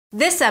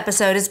This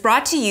episode is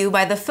brought to you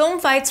by the Film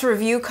Fights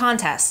Review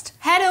Contest.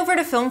 Head over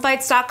to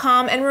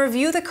filmfights.com and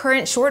review the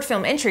current short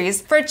film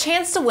entries for a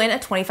chance to win a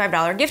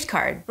 $25 gift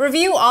card.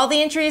 Review all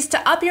the entries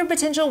to up your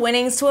potential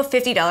winnings to a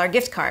 $50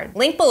 gift card.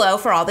 Link below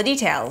for all the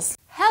details.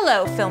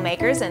 Hello,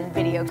 filmmakers and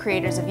video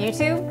creators of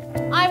YouTube.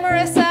 I'm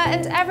Marissa,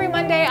 and every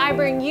Monday I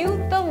bring you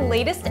the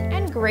latest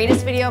and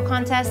greatest video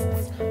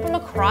contests from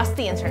across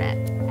the internet.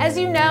 As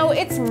you know,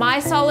 it's my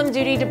solemn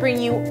duty to bring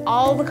you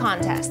all the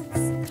contests.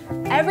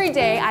 Every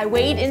day, I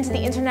wade into the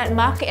internet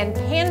muck and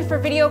pan for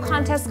video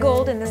contest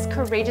gold in this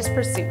courageous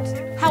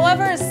pursuit.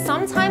 However,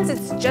 sometimes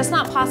it's just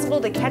not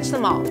possible to catch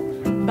them all,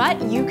 but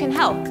you can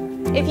help.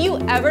 If you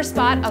ever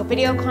spot a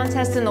video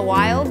contest in the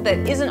wild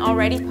that isn't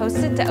already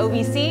posted to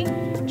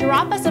OVC,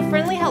 drop us a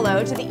friendly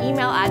hello to the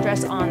email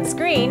address on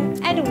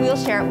screen, and we'll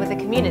share it with the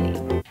community.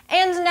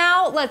 And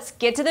now, let's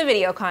get to the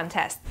video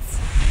contests.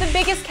 The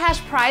biggest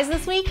cash prize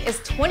this week is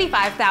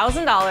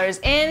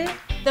 $25,000 in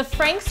the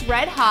Frank's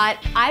RedHot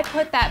I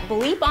Put That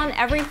Bleep on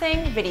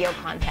Everything video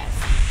contest.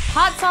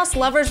 Hot sauce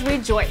lovers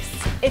rejoice!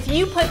 If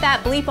you put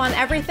that bleep on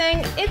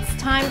everything,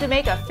 it's time to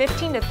make a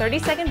 15 to 30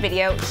 second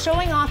video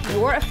showing off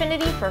your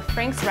affinity for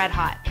Frank's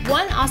RedHot.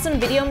 One awesome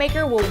video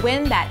maker will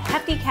win that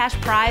hefty cash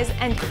prize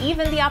and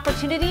even the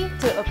opportunity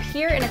to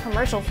appear in a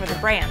commercial for the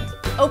brand.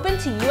 Open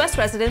to US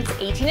residents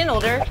 18 and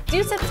older,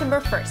 due September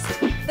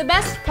 1st. The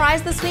best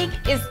prize this week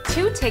is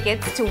 2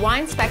 tickets to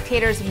Wine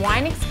Spectator's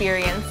wine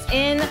experience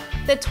in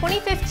the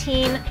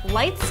 2015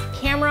 Lights,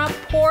 Camera,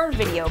 Pour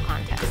video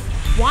contest.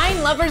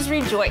 Wine lovers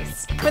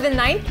rejoice! For the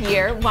 9th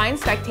year, Wine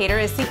Spectator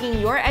is seeking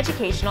your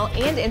educational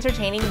and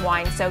entertaining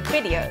wine-soaked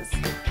videos.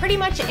 Pretty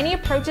much any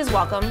approach is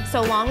welcome,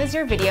 so long as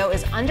your video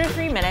is under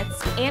 3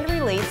 minutes and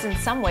relates in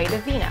some way to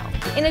vino.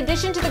 In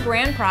addition to the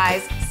grand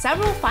prize,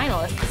 several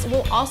finalists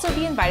will also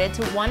be invited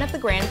to one of the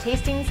grand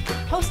tastings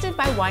hosted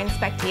by Wine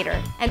Spectator,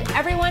 and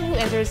everyone who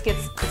enters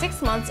gets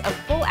 6 months of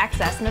full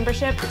access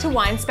membership to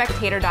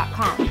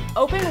winespectator.com.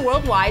 Open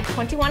worldwide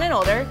 21 and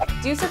older,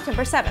 due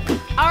September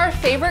 7th. Our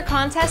favorite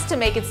contest to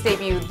make its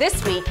debut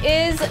this week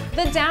is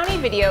the Downy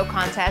Video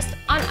Contest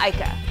on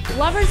Eyeka.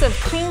 Lovers of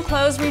clean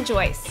clothes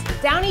rejoice!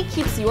 Downy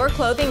keeps your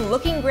clothing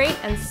looking great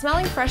and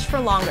smelling fresh for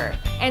longer,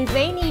 and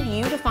they need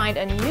you to find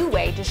a new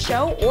way to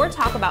show or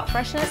talk about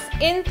freshness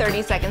in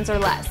 30 seconds or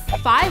less.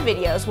 5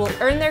 videos will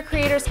earn their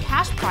creators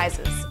cash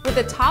prizes, with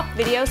the top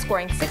video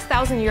scoring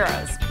 6,000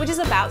 euros, which is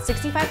about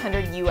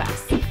 6,500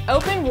 US.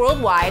 Open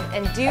worldwide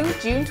and due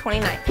June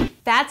 29th.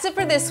 That's it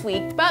for this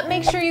week, but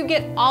make sure you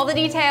get all the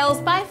details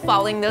by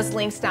following those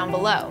links down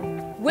below.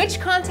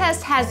 Which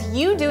contest has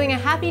you doing a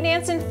happy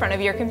dance in front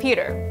of your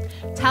computer?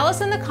 Tell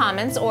us in the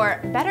comments, or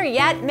better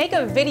yet, make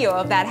a video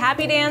of that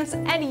happy dance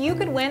and you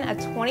could win a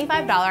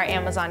 $25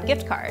 Amazon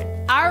gift card.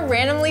 Our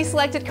randomly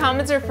selected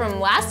commenter from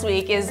last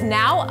week is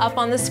now up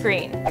on the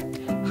screen.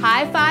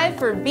 High five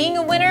for being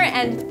a winner,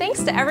 and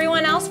thanks to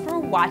everyone else for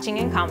watching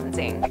and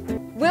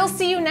commenting. We'll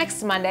see you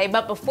next Monday,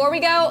 but before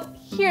we go,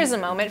 here's a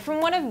moment from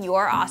one of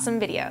your awesome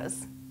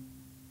videos.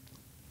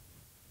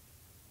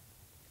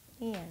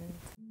 The end.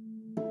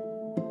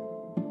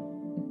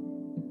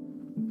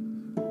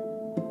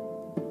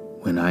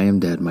 When I am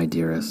dead, my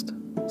dearest,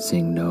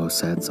 sing no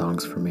sad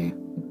songs for me.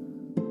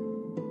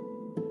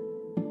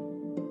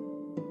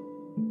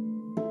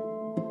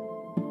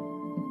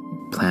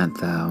 Plant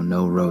thou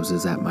no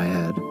roses at my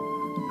head,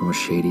 nor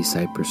shady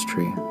cypress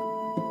tree.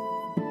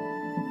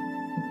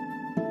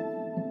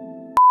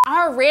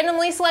 Our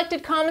randomly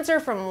selected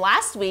commenter from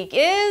last week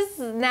is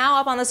now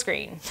up on the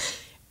screen.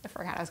 I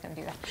forgot I was going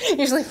to do that.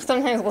 Usually,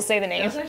 sometimes we'll say the name.